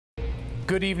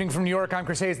Good evening from New York. I'm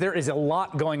Chris Hayes. There is a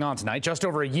lot going on tonight. Just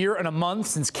over a year and a month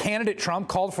since candidate Trump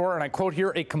called for, and I quote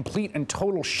here, a complete and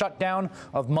total shutdown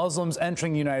of Muslims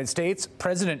entering the United States.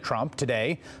 President Trump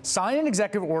today signed an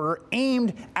executive order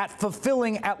aimed at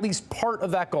fulfilling at least part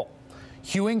of that goal,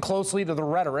 hewing closely to the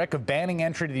rhetoric of banning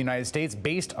entry to the United States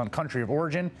based on country of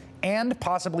origin and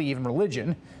possibly even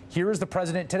religion. Here is the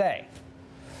president today.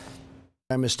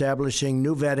 I'm establishing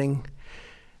new vetting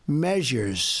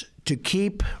measures to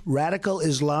keep radical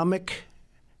Islamic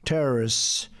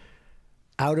terrorists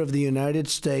out of the United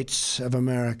States of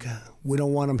America. We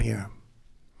don't want them here.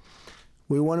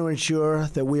 We want to ensure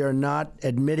that we are not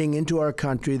admitting into our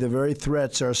country the very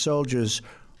threats our soldiers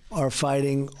are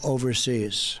fighting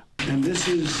overseas. And this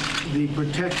is the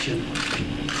protection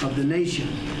of the nation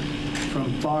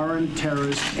from foreign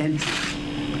terrorist entry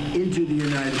into the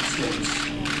United States.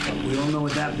 We all know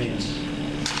what that means.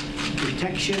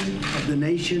 Protection of the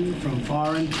nation from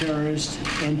foreign terrorist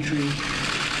entry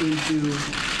into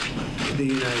the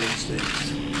United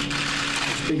States.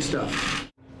 That's big stuff.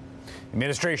 The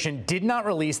administration did not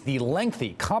release the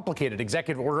lengthy, complicated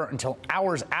executive order until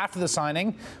hours after the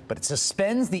signing, but it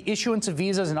suspends the issuance of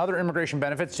visas and other immigration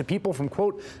benefits to people from,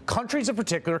 quote, countries of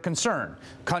particular concern,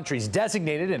 countries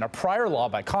designated in a prior law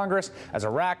by Congress as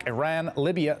Iraq, Iran,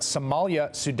 Libya,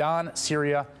 Somalia, Sudan,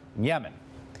 Syria, and Yemen.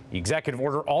 The executive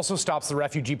order also stops the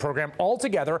refugee program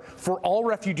altogether for all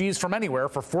refugees from anywhere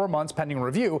for 4 months pending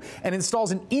review and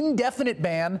installs an indefinite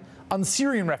ban on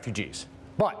Syrian refugees.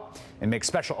 But it makes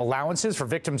special allowances for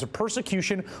victims of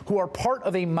persecution who are part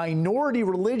of a minority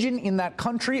religion in that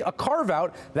country, a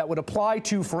carve-out that would apply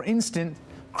to, for instance,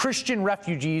 Christian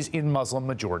refugees in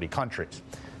Muslim-majority countries.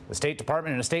 The State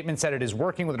Department, in a statement, said it is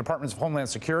working with the Departments of Homeland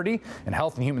Security and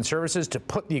Health and Human Services to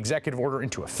put the executive order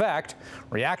into effect.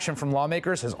 Reaction from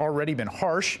lawmakers has already been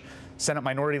harsh. Senate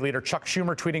Minority Leader Chuck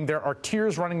Schumer tweeting, "There are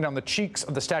tears running down the cheeks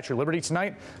of the Statue of Liberty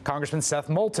tonight." Congressman Seth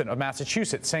Moulton of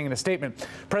Massachusetts saying in a statement,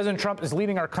 "President Trump is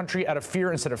leading our country out of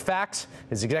fear instead of facts.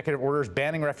 His executive orders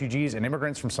banning refugees and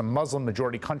immigrants from some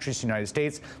Muslim-majority countries to the United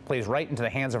States plays right into the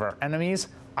hands of our enemies.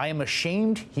 I am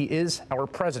ashamed he is our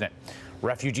president."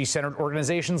 Refugee-centered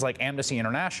organizations like Amnesty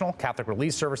International, Catholic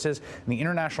Relief Services, and the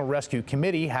International Rescue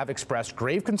Committee have expressed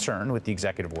grave concern with the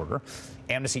executive order.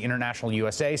 Amnesty International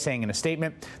USA saying in a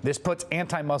statement, "This puts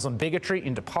anti-Muslim bigotry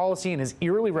into policy and is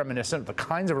eerily reminiscent of the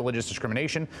kinds of religious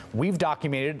discrimination we've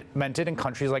documented in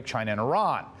countries like China and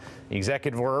Iran. The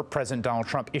executive order President Donald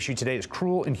Trump issued today is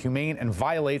cruel, inhumane, and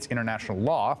violates international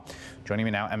law." Joining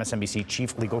me now, MSNBC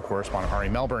chief legal correspondent Ari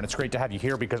Melber. It's great to have you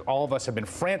here because all of us have been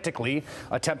frantically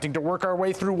attempting to work our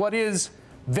way through what is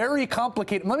very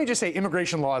complicated. Let me just say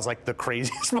immigration law is like the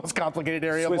craziest, most complicated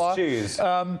area of law. Swiss cheese.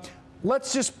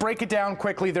 Let's just break it down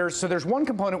quickly. There's one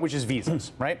component, which is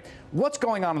visas, right? What's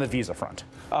going on the visa front?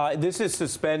 This is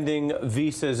suspending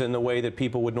visas in the way that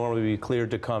people would normally be cleared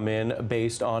to come in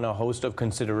based on a host of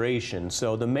considerations.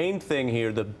 So the main thing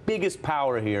here, the biggest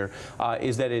power here,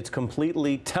 is that it's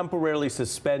completely temporarily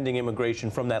suspending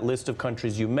immigration from that list of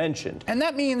countries you mentioned. And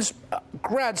that means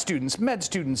grad students, med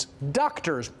students,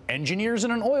 doctors, engineers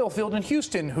in an oil field in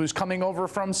Houston who's coming over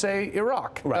from, say,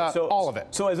 Iraq. Right. So all of it.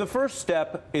 So as a first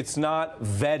step, it's not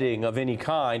vetting of any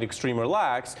kind, extreme or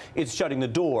lax. It's shutting the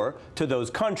door to those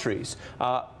countries.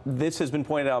 This has been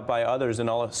pointed out by others, and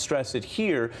I'll stress it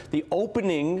here. The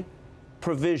opening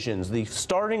provisions, the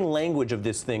starting language of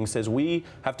this thing says we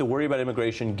have to worry about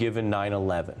immigration given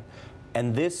 9/11.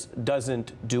 And this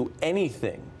doesn't do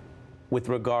anything with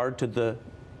regard to the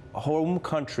home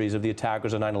countries of the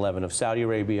attackers on 9/11 of Saudi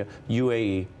Arabia,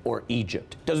 UAE, or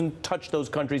Egypt. Doesn't touch those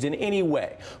countries in any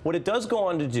way. What it does go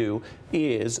on to do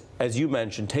is, as you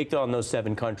mentioned, take on those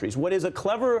 7 countries. What is a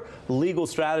clever legal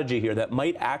strategy here that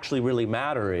might actually really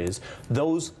matter is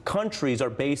those countries are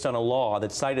based on a law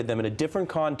that cited them in a different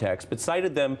context, but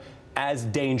cited them as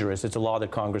dangerous. It's a law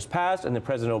that Congress passed and that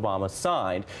President Obama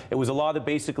signed. It was a law that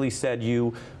basically said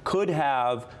you could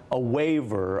have a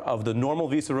waiver of the normal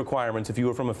visa requirements if you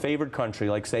were from a favored country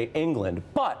like, say, England.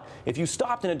 But if you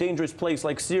stopped in a dangerous place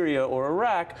like Syria or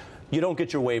Iraq, you don't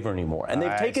get your waiver anymore. And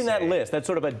they've taken that list, that's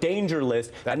sort of a danger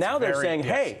list, and now they're saying,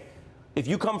 hey, if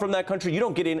you come from that country, you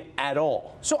don't get in at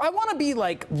all. So I want to be,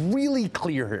 like, really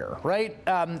clear here, right?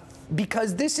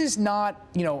 Because this is not,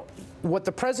 what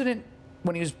the president,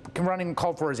 when he was running,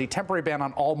 called for is a temporary ban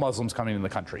on all Muslims coming into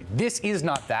the country. This is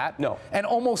not that. No. And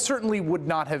almost certainly would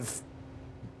not have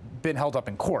been held up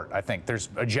in court, I think. There's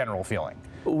a general feeling.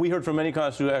 We heard from many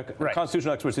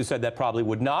constitutional experts who said that probably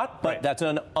would not, but that's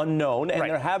an unknown. And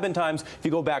there have been times, if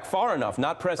you go back far enough,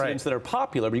 not precedents that are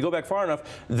popular, but you go back far enough,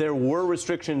 there were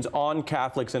restrictions on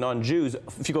Catholics and on Jews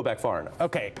if you go back far enough.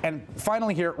 Okay, and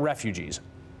finally here, refugees.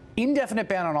 indefinite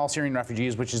ban on all Syrian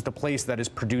refugees, which is the place that is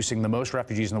producing the most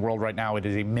refugees in the world right now. It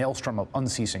is a maelstrom of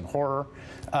unceasing horror,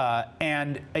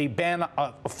 and a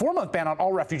 4-month ban on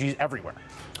all refugees everywhere.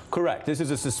 Correct. This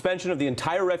is a suspension of the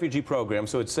entire refugee program.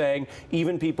 So it's saying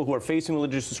even people who are facing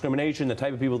religious discrimination, the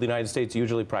type of people the United States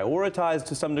usually prioritize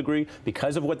to some degree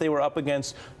because of what they were up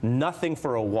against, nothing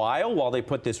for a while they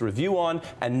put this review on,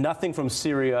 and nothing from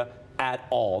Syria at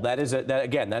all.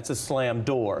 Again, that's a slam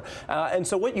door. And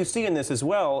so what you see in this as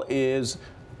well is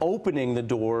opening the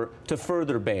door to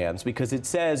further bans, because it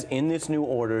says in this new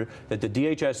order that the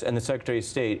DHS and the Secretary of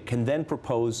State can then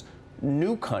propose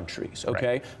new countries,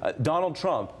 okay? Right. Donald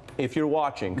Trump, if you're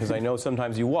watching, because I know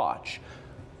sometimes you watch,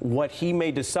 what he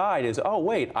may decide is, oh,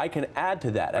 wait, I can add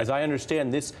to that. As I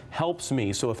understand, this helps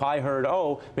me. So if I heard,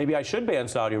 oh, maybe I should ban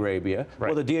Saudi Arabia,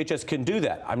 well, the DHS can do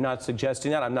that. I'm not suggesting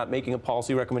that. I'm not making a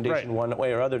policy recommendation one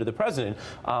way or other to the president.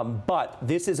 But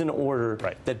this is an order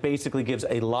that basically gives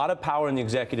a lot of power in the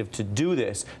executive to do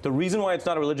this. The reason why it's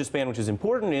not a religious ban, which is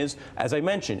important, is, as I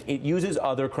mentioned, it uses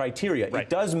other criteria. It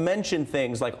does mention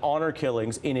things like honor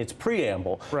killings in its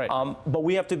preamble. But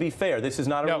we have to be fair. This is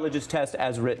not a religious test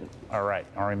as written. All right.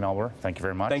 Ari Melber, thank you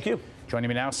very much. Thank you. Joining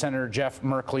me now, Senator Jeff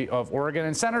Merkley of Oregon.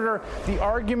 And Senator, the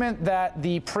argument that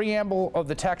the preamble of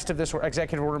the text of this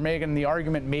executive order, Megan, the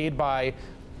argument made by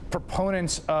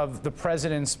proponents of the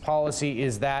president's policy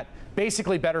is that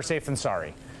basically better safe than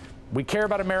sorry. We care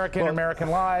about American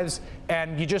lives,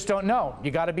 and you just don't know.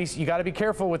 You got to be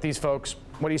careful with these folks.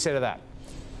 What do you say to that?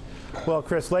 Well,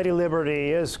 Chris, Lady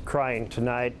Liberty is crying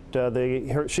tonight.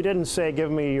 She didn't say,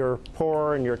 give me your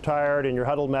poor and you're tired and your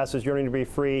huddled masses yearning to be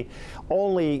free,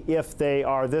 only if they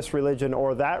are this religion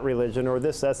or that religion or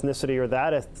this ethnicity or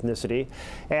that ethnicity.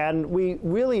 And we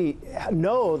really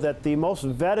know that the most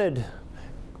vetted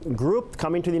group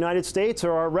coming to the United States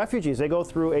are our refugees. They go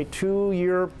through a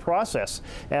 2-year process,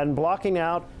 and blocking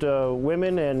out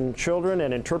women and children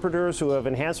and interpreters who have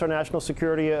enhanced our national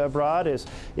security abroad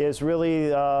is really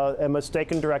a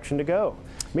mistaken direction to go.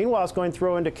 Meanwhile, it's going to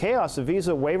throw into chaos the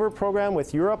visa waiver program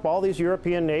with Europe. All these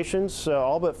European nations,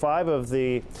 all but 5 of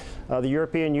the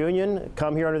European Union,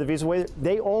 come here under the visa waiver.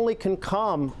 They only can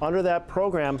come under that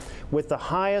program with the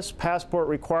highest passport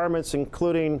requirements,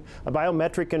 including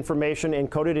biometric information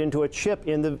encoded into a chip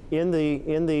in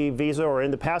the visa or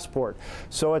in the passport.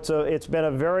 So it's been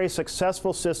a very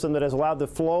successful system that has allowed the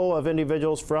flow of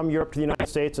individuals from Europe to the United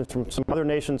States and from some other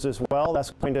nations as well.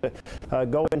 That's going to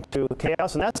go into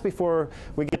chaos, and that's before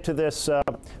we get to this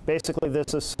basically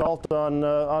this assault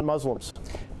on Muslims.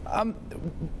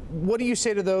 What do you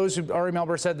say to those who, Ari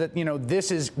Melber said that,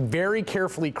 this is very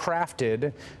carefully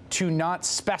crafted to not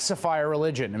specify a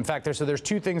religion? In fact, there's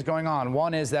 2 things going on.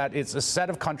 One is that it's a set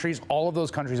of countries, all of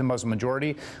those countries a Muslim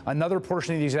majority. Another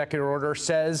portion of the executive order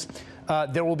says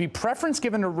there will be preference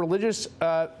given to religious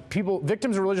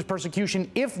victims of religious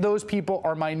persecution if those people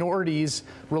are minorities,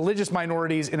 religious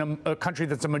minorities in a country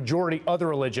that's a majority other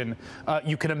religion.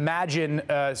 You can imagine,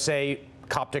 say,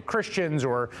 Coptic Christians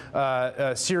or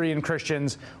Syrian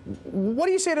Christians. What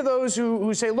do you say to those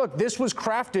who say, look, this was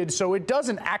crafted so it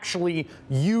doesn't actually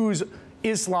use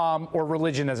Islam or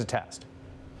religion as a test?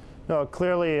 No,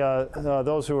 clearly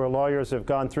those who are lawyers have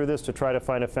gone through this to try to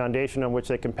find a foundation on which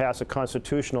they can pass a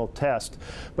constitutional test.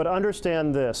 But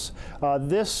understand this,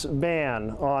 this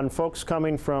ban on folks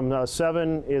coming from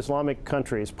 7 Islamic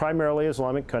countries, primarily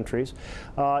Islamic countries,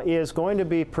 is going to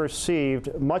be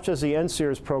perceived, much as the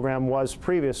NSEERS program was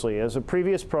previously, as a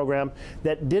previous program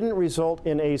that didn't result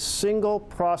in a single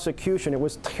prosecution. It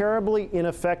was terribly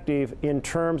ineffective in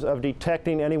terms of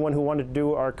detecting anyone who wanted to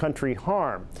do our country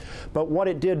harm. But what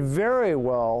it did very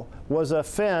well was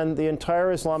offend the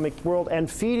entire Islamic world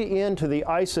and feed into the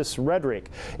ISIS rhetoric,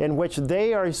 in which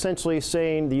they are essentially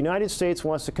saying the United States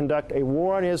wants to conduct a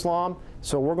war on Islam,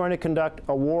 so we're going to conduct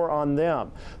a war on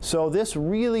them. So this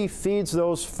really feeds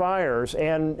those fires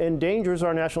and endangers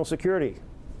our national security.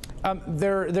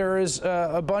 There is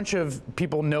a bunch of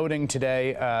people noting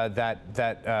today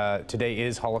that today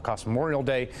is Holocaust Memorial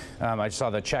Day. I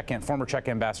saw the former Czech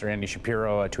ambassador Andy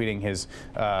Shapiro tweeting his,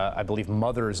 I believe,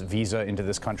 mother's visa into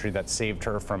this country that saved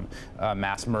her from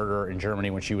mass murder in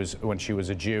Germany when she was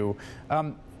a Jew.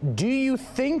 Do you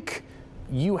think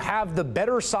you have the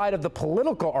better side of the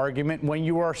political argument when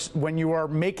you are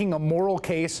making a moral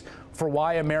case for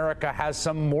why America has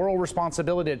some moral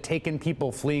responsibility to take in people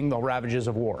fleeing the ravages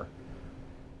of war?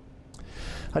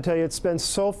 I tell you, it's been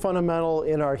so fundamental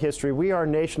in our history. We are a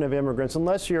nation of immigrants.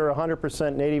 Unless you're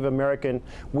 100% Native American,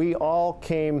 we all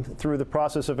came through the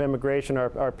process of immigration,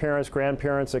 our parents,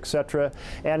 grandparents, etc.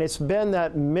 And it's been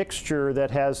that mixture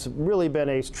that has really been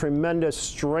a tremendous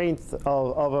strength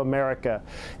of America.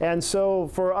 And so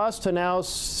for us to now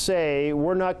say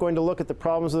we're not going to look at the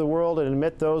problems of the world and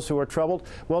admit those who are troubled,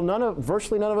 well,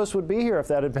 virtually none of us would be here if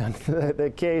that had been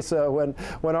the case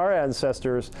when our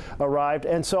ancestors arrived.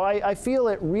 And so I feel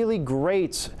it really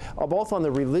grates, both on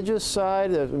the religious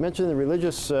side, as we mentioned, the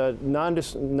religious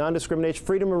non-discrimination,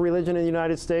 freedom of religion in the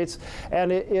United States,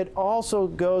 and it also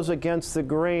goes against the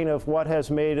grain of what has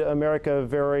made America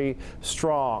very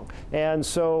strong. And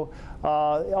so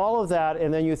all of that,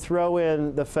 and then you throw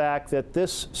in the fact that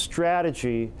this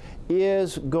strategy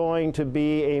is going to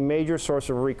be a major source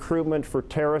of recruitment for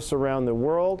terrorists around the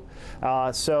world.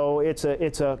 So it's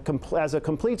as a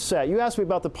complete set. You asked me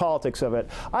about the politics of it.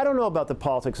 I don't know about the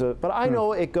politics of it, but I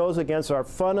know it goes against our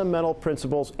fundamental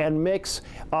principles and makes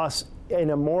us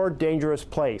in a more dangerous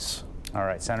place. All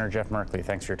right, Senator Jeff Merkley,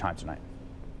 thanks for your time tonight.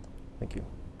 Thank you.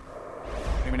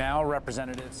 Now,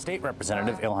 State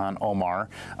Representative Ilhan Omar.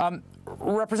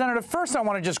 Representative, first I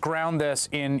want to just ground this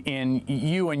in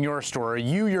you and your story.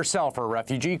 You yourself are a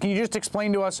refugee. Can you just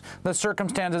explain to us the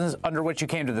circumstances under which you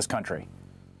came to this country?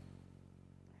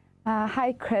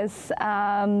 Hi, Chris.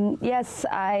 Yes,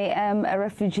 I am a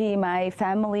refugee. My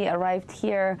family arrived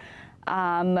here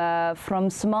from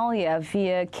Somalia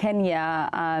via Kenya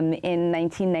in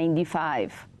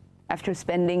 1995. After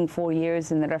spending 4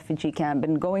 years in the refugee camp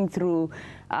and going through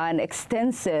an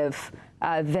extensive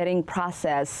vetting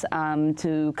process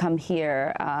to come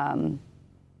here.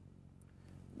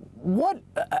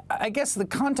 I guess the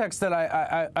context that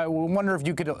I wonder if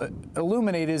you could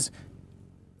illuminate is,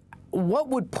 what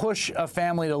would push a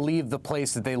family to leave the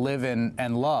place that they live in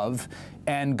and love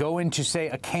and go into, say,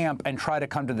 a camp and try to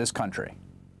come to this country?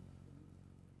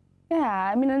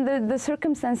 Yeah, I mean, in the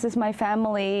circumstances, my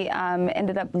family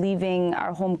ended up leaving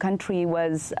our home country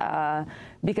was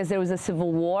because there was a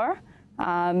civil war,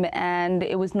 and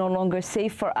it was no longer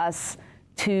safe for us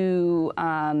to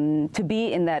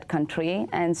be in that country,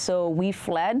 and so we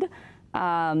fled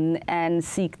and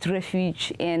sought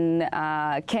refuge in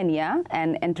Kenya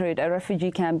and entered a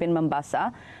refugee camp in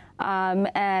Mombasa.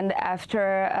 And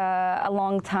after a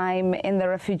long time in the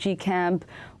refugee camp,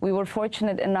 we were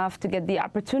fortunate enough to get the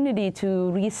opportunity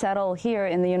to resettle here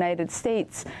in the United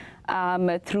States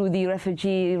through the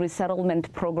refugee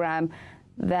resettlement program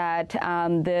that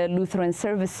the Lutheran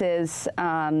Services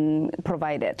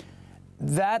provided.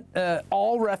 That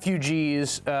all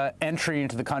refugees' entry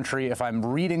into the country, if I'm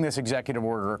reading this executive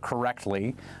order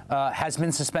correctly, has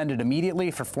been suspended immediately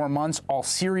for 4 months. All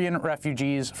Syrian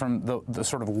refugees from the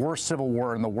sort of worst civil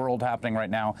war in the world happening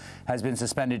right now has been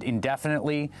suspended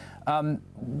indefinitely.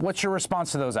 What's your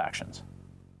response to those actions?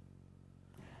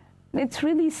 It's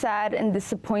really sad and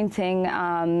disappointing,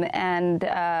 and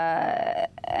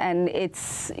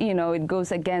it's, you know, it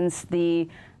goes against the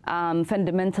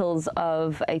fundamentals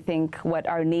of, I think, what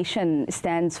our nation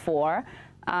stands for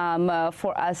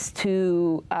us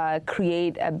to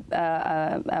create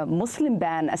a Muslim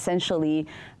ban, essentially,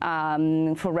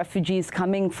 for refugees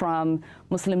coming from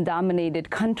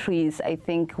Muslim-dominated countries, I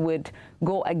think would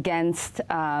go against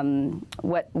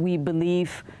what we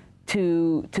believe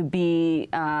to be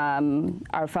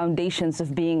our foundations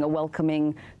of being a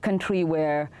welcoming country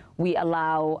where we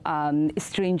allow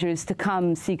strangers to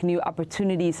come, seek new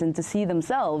opportunities, and to see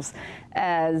themselves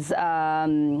as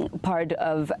part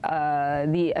of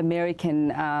the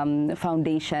American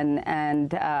foundation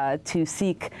and to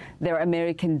seek their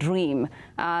American dream.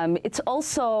 It's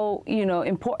also, you know,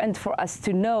 important for us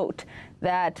to note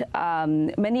that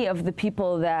many of the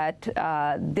people that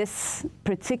this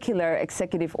particular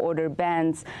executive order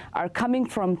bans are coming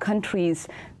from countries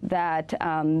that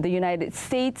the United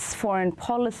States foreign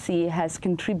policy has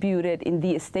contributed in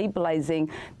destabilizing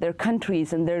their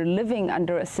countries, and they're living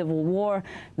under a civil war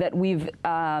that we've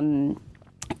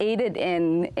aided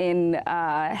in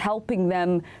helping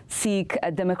them seek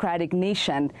a democratic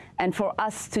nation. And for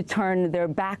us to turn their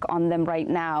back on them right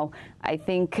now, I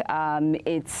think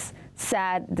it's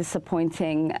sad,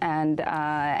 disappointing, and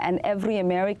every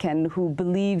American who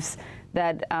believes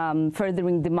that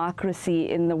furthering democracy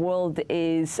in the world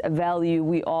is a value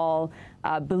we all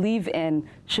believe in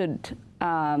should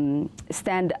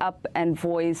stand up and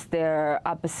voice their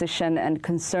opposition and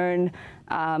concern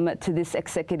to this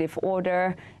executive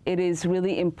order. It is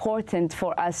really important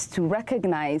for us to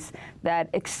recognize that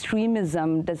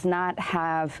extremism does not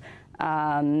have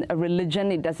a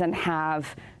religion. It doesn't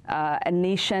have a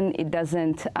nation. It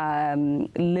doesn't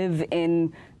live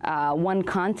in one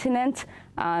continent.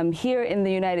 Here in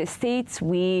the United States,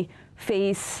 we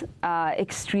face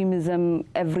extremism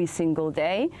every single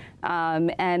day,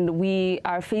 and we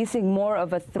are facing more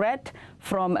of a threat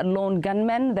from a lone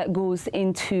gunman that goes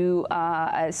into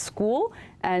a school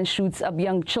and shoots up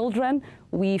young children.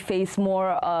 We face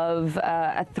more of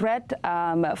a threat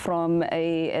from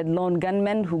a lone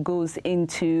gunman who goes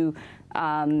into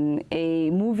a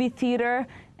movie theater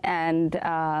and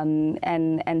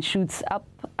shoots up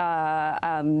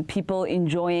people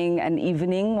enjoying an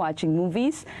evening watching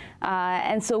movies.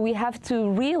 And so we have to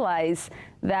realize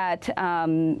that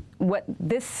what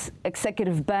this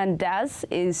executive ban does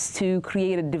is to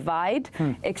create a divide,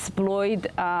 exploit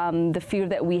the fear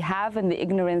that we have and the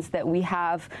ignorance that we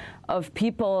have of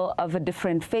people of a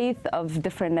different faith, of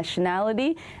different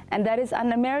nationality, and that is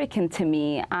un-American to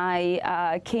me.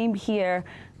 I came here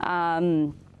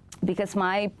because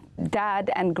my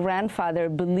dad and grandfather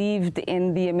believed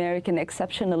in the American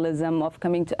exceptionalism of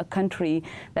coming to a country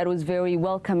that was very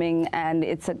welcoming, and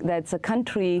that's a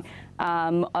country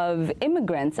of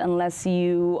immigrants. Unless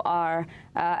you are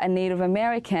a Native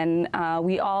American,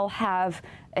 we all have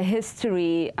a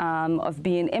history of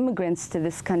being immigrants to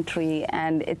this country,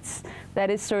 and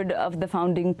that is sort of the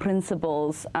founding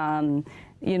principles.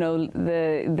 You know,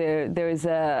 there's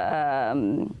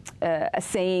a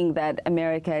saying that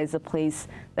America is a place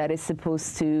that is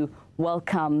supposed to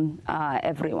welcome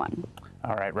everyone.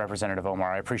 All right, Representative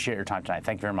Omar, I appreciate your time tonight.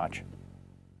 Thank you very much.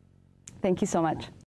 Thank you so much.